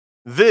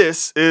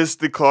This is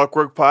the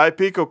Clockwork Pi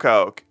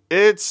PicoCalc.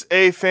 It's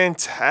a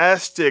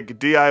fantastic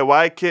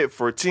DIY kit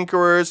for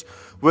tinkerers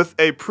with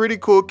a pretty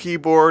cool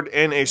keyboard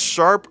and a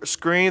sharp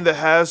screen that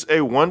has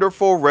a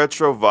wonderful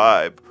retro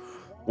vibe.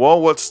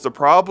 Well, what's the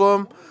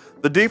problem?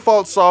 The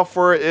default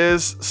software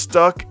is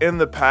stuck in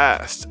the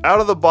past. Out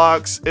of the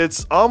box,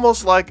 it's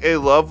almost like a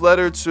love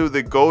letter to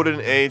the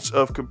golden age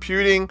of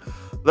computing,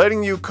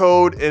 letting you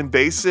code in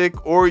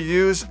BASIC or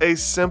use a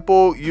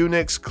simple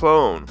Unix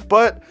clone.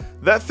 But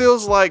that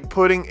feels like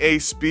putting a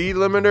speed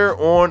limiter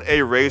on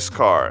a race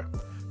car.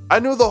 I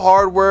knew the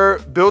hardware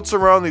built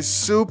around the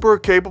super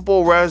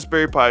capable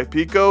Raspberry Pi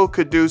Pico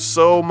could do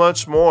so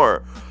much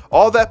more.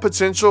 All that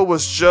potential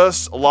was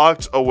just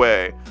locked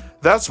away.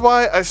 That's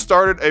why I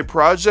started a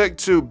project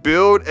to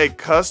build a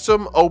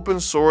custom open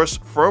source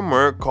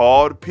firmware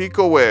called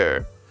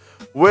PicoWare.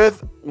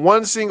 With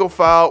one single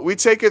file, we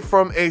take it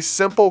from a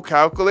simple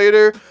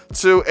calculator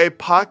to a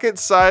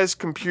pocket-sized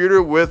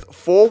computer with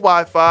full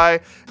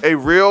Wi-Fi, a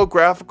real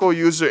graphical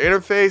user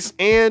interface,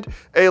 and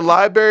a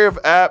library of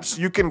apps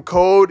you can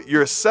code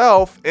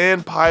yourself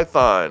in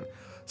Python.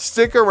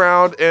 Stick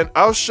around and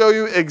I'll show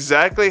you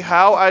exactly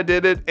how I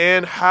did it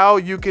and how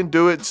you can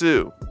do it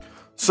too.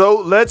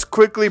 So let's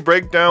quickly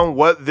break down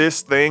what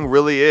this thing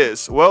really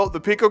is. Well, the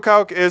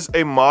PicoCalc is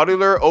a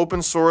modular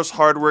open source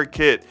hardware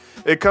kit.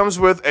 It comes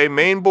with a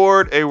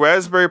mainboard, a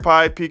Raspberry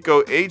Pi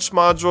Pico H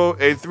module,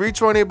 a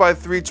 320 by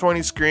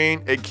 320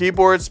 screen, a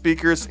keyboard,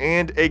 speakers,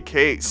 and a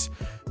case.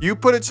 You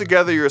put it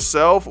together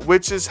yourself,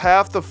 which is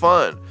half the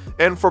fun.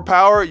 And for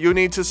power, you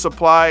need to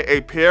supply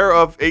a pair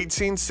of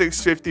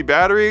 18650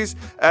 batteries,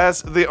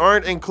 as they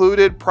aren't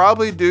included,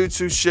 probably due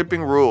to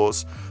shipping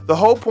rules. The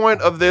whole point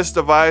of this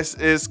device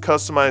is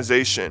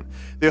customization.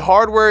 The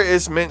hardware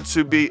is meant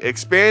to be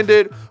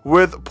expanded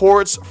with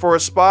ports for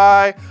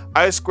SPI,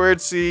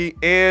 I2C,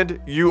 and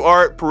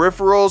UART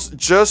peripherals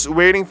just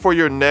waiting for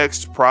your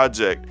next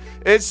project.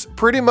 It's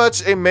pretty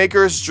much a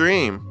maker's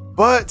dream.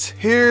 But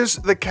here's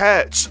the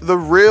catch, the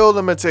real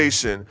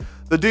limitation.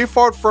 The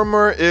default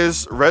firmware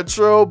is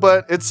retro,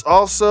 but it's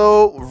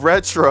also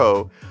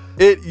retro.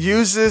 It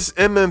uses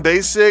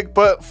MMBasic,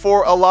 but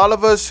for a lot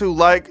of us who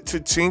like to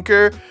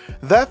tinker,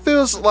 that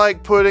feels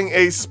like putting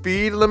a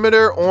speed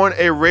limiter on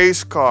a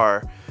race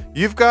car.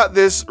 You've got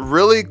this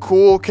really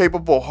cool,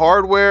 capable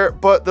hardware,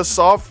 but the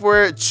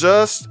software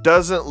just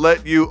doesn't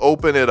let you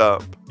open it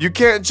up. You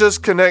can't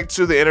just connect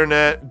to the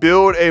internet,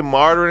 build a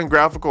modern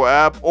graphical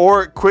app,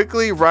 or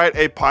quickly write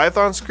a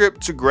Python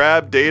script to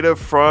grab data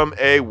from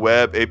a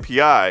web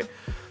API.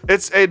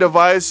 It's a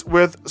device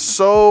with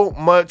so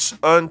much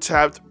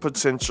untapped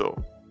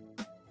potential.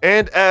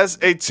 And as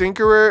a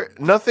tinkerer,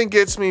 nothing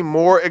gets me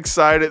more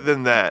excited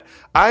than that.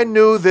 I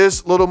knew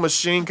this little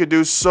machine could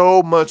do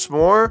so much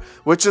more,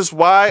 which is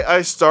why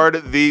I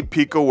started the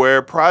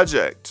PicoWare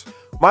project.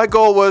 My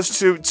goal was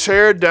to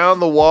tear down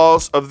the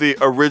walls of the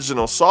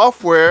original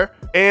software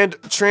and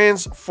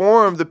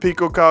transform the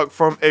PicoCalc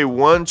from a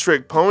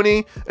one-trick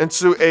pony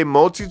into a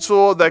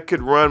multi-tool that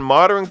could run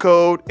modern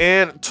code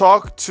and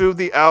talk to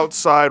the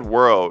outside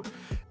world.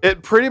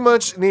 It pretty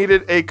much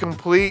needed a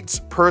complete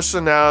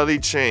personality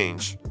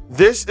change.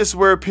 This is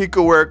where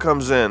PicoWare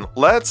comes in.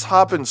 Let's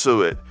hop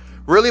into it.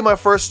 Really, my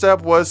first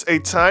step was a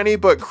tiny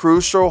but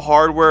crucial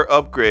hardware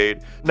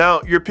upgrade.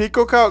 Now, your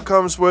PicoCalc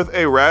comes with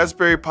a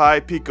Raspberry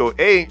Pi Pico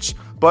H,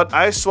 but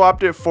I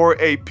swapped it for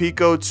a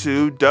Pico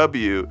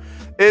W.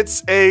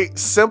 It's a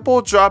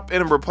simple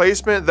drop-in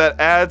replacement that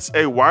adds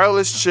a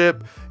wireless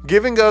chip,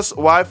 giving us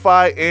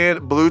Wi-Fi and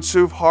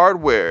Bluetooth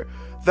hardware.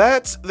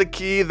 That's the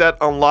key that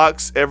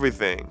unlocks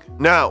everything.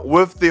 Now,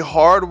 with the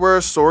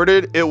hardware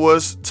sorted, it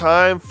was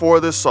time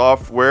for the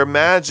software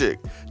magic.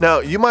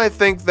 Now, you might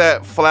think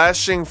that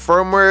flashing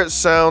firmware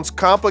sounds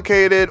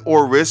complicated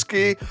or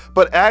risky,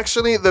 but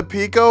actually the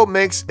Pico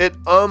makes it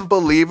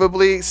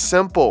unbelievably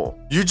simple.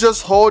 You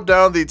just hold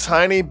down the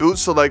tiny boot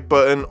select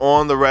button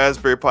on the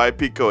Raspberry Pi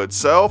Pico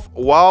itself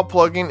while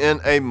plugging in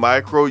a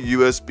micro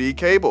USB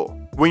cable.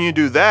 When you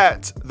do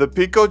that, the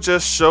Pico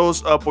just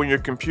shows up on your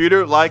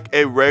computer like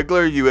a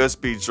regular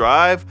USB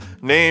drive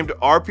named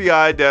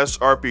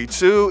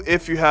RPI-RP2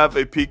 if you have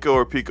a Pico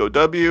or Pico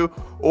W,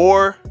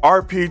 or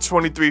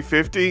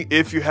RP2350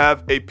 if you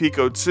have a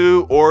Pico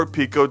 2 or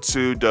Pico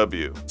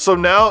 2W. So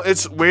now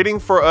it's waiting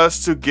for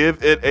us to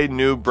give it a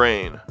new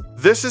brain.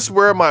 This is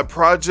where my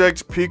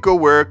project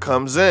PicoWare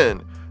comes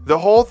in. The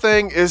whole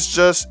thing is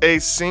just a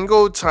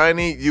single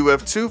tiny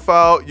UF2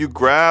 file you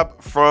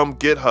grab from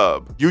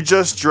GitHub. You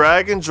just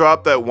drag and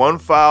drop that one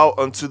file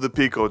onto the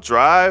Pico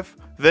drive,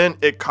 then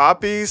it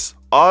copies,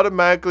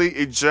 automatically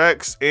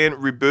ejects, and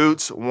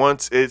reboots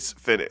once it's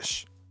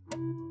finished.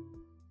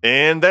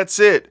 And that's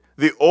it.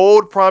 The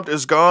old prompt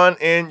is gone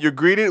and you're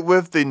greeted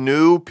with the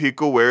new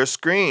PicoWare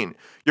screen.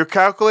 Your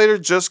calculator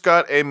just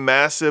got a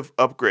massive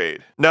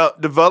upgrade. Now,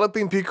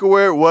 developing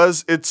PicoWare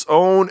was its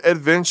own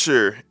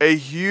adventure. A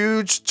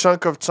huge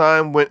chunk of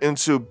time went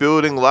into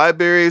building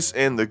libraries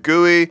and the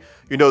GUI,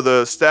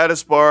 the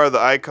status bar,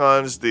 the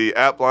icons, the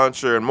app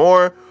launcher, and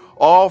more,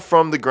 all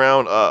from the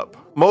ground up.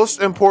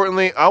 Most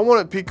importantly, I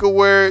wanted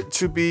PicoWare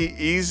to be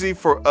easy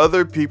for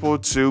other people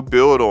to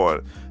build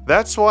on.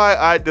 That's why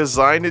I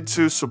designed it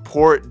to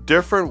support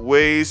different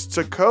ways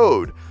to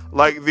code,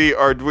 like the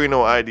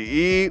Arduino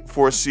IDE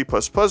for C++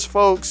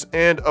 folks,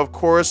 and of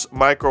course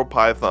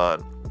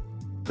MicroPython.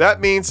 That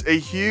means a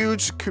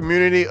huge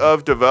community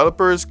of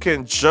developers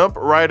can jump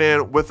right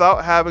in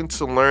without having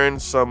to learn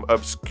some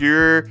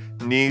obscure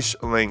niche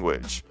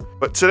language.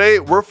 But today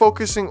we're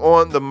focusing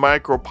on the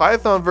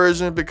MicroPython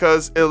version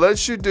because it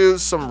lets you do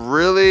some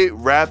really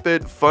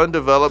rapid, fun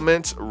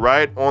development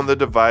right on the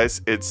device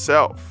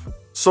itself.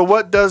 So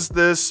what does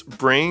this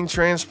brain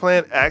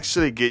transplant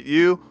actually get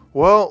you?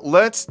 Well,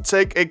 let's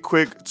take a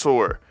quick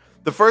tour.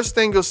 The first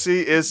thing you'll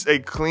see is a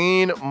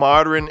clean,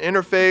 modern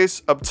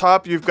interface. Up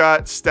top, you've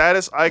got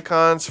status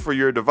icons for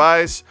your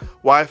device,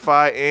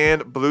 Wi-Fi,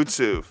 and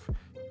Bluetooth.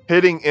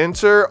 Hitting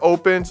enter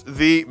opens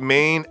the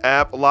main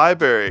app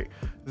library.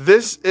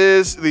 This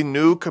is the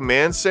new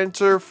command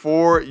center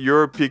for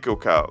your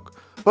PicoCalc.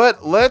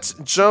 But let's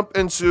jump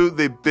into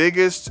the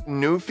biggest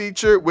new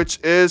feature, which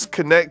is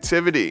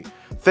connectivity.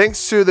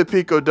 Thanks to the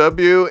Pico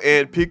W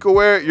and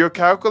PicoWare, your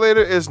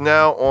calculator is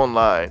now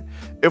online.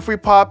 If we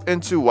pop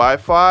into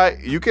Wi-Fi,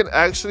 you can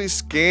actually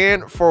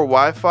scan for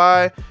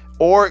Wi-Fi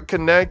or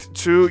connect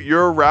to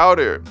your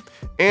router.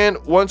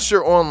 And once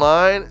you're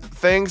online,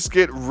 things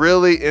get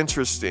really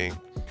interesting.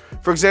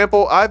 For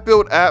example, I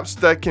built apps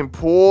that can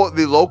pull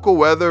the local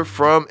weather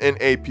from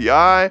an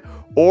API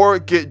or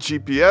get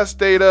GPS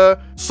data,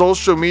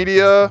 social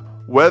media,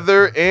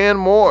 weather, and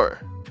more.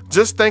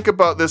 Just think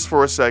about this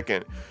for a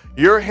second.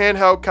 Your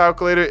handheld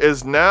calculator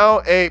is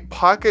now a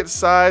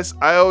pocket-sized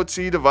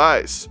IoT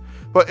device.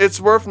 But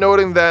it's worth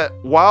noting that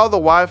while the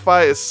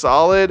Wi-Fi is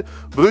solid,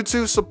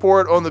 Bluetooth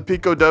support on the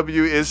Pico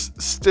W is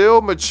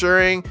still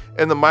maturing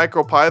in the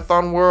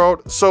MicroPython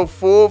world, so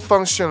full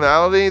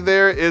functionality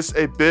there is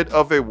a bit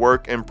of a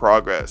work in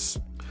progress.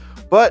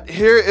 But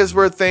here is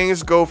where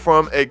things go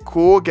from a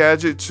cool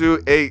gadget to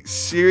a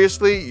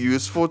seriously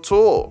useful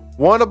tool.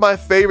 One of my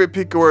favorite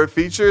PicoWare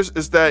features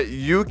is that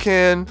you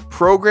can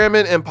program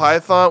it in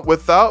Python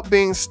without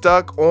being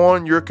stuck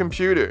on your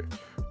computer.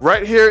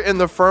 Right here in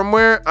the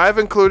firmware, I've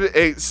included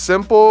a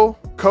simple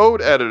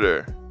code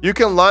editor. You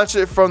can launch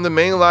it from the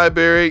main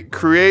library,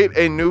 create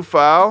a new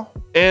file,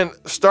 and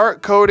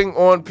start coding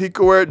on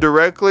PicoWare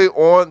directly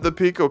on the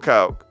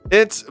PicoCalc.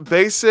 It's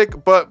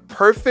basic but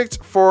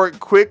perfect for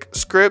quick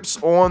scripts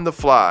on the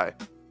fly.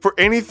 For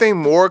anything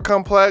more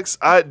complex,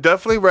 I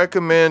definitely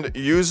recommend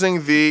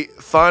using the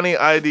Thonny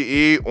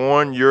IDE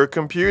on your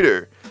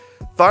computer.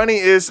 Thonny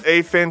is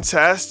a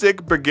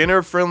fantastic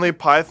beginner-friendly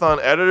Python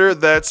editor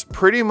that's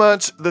pretty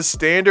much the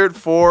standard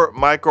for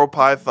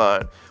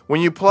MicroPython.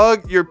 When you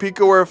plug your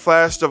PicoWare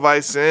Flash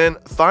device in,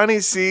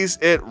 Thonny sees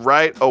it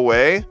right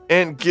away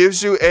and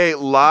gives you a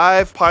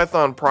live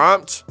Python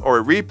prompt or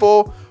a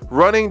REPL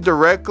running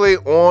directly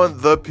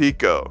on the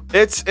Pico.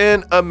 It's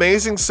an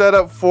amazing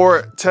setup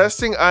for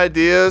testing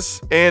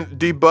ideas and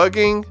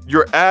debugging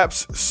your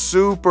apps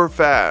super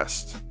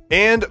fast.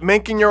 And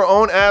making your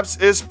own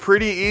apps is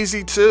pretty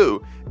easy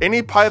too.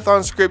 Any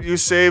Python script you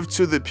save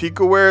to the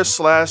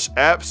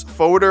PicoWare/apps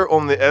folder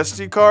on the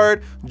SD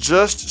card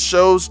just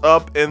shows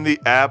up in the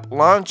app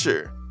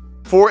launcher.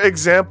 For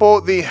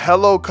example, the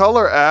Hello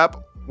Color app,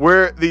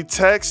 where the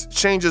text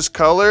changes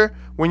color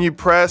when you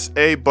press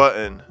a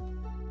button.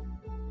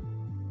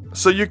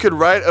 So you could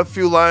write a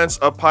few lines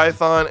of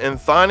Python in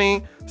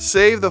Thonny,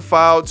 save the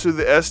file to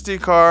the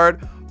SD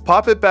card,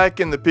 pop it back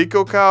in the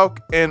PicoCalc,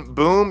 and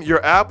boom,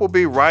 your app will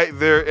be right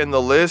there in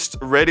the list,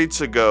 ready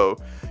to go.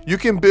 You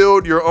can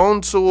build your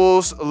own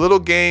tools, little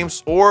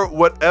games, or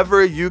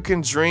whatever you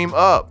can dream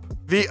up.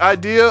 The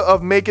idea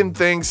of making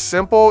things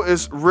simple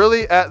is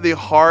really at the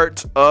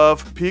heart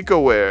of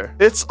PicoWare.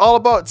 It's all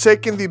about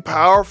taking the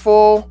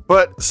powerful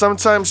but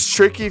sometimes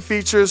tricky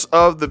features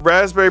of the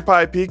Raspberry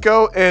Pi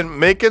Pico and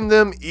making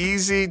them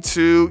easy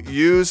to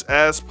use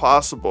as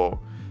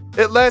possible.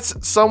 It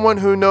lets someone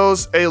who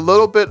knows a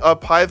little bit of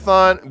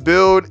Python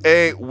build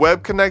a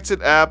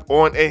web-connected app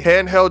on a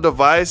handheld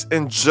device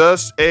in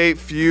just a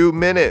few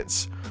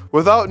minutes,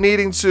 without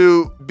needing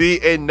to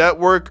be a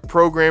network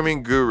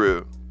programming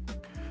guru.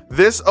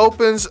 This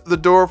opens the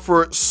door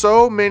for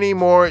so many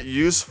more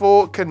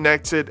useful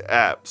connected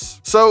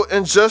apps. So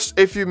in just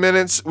a few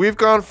minutes, we've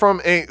gone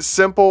from a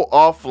simple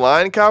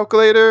offline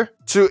calculator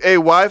to a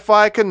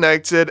Wi-Fi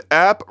connected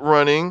app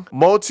running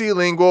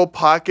multilingual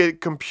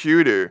pocket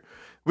computer.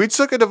 We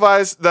took a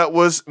device that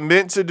was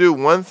meant to do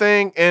one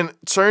thing and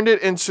turned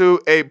it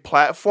into a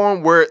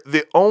platform where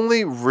the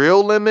only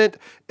real limit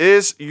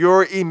is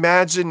your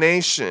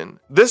imagination.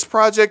 This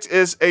project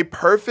is a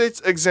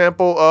perfect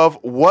example of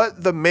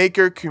what the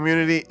maker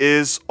community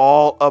is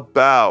all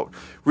about.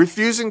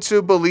 Refusing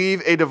to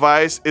believe a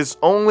device is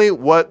only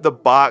what the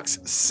box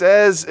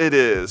says it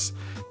is.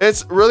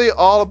 It's really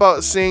all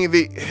about seeing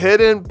the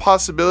hidden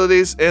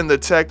possibilities in the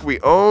tech we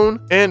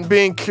own and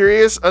being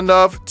curious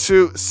enough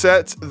to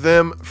set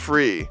them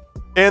free.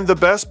 And the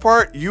best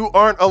part, you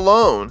aren't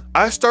alone.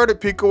 I started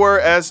PicoWare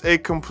as a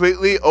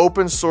completely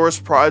open source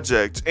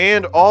project,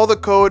 and all the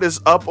code is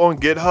up on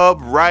GitHub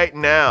right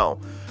now.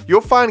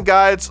 You'll find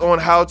guides on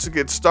how to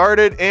get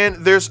started, and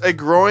there's a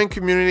growing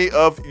community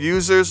of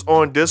users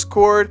on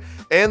Discord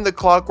and the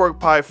Clockwork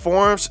Pi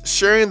forums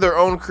sharing their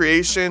own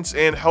creations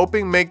and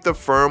helping make the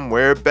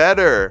firmware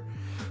better.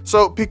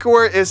 So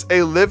PicoWare is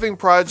a living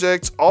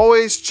project,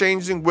 always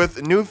changing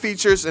with new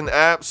features and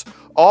apps,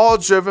 all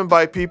driven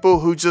by people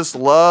who just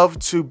love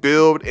to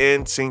build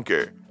and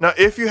tinker. Now,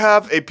 if you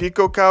have a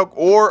PicoCalc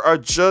or are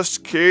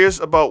just curious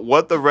about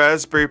what the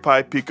Raspberry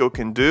Pi Pico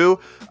can do,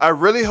 I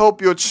really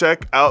hope you'll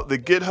check out the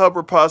GitHub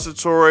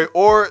repository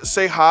or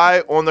say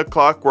hi on the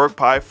Clockwork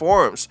Pi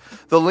forums.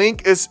 The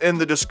link is in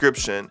the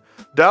description.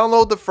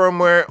 Download the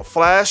firmware,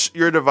 flash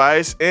your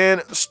device,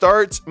 and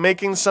start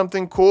making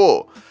something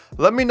cool.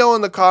 Let me know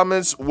in the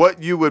comments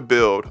what you would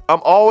build.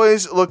 I'm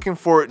always looking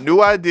for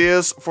new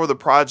ideas for the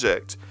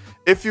project.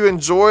 If you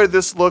enjoyed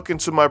this look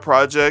into my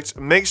project,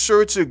 make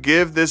sure to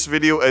give this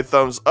video a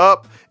thumbs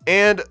up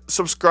and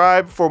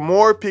subscribe for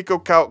more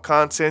PicoCalc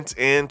content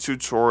and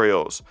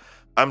tutorials.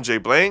 I'm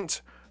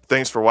JBlanked.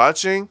 Thanks for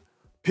watching.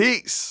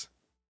 Peace.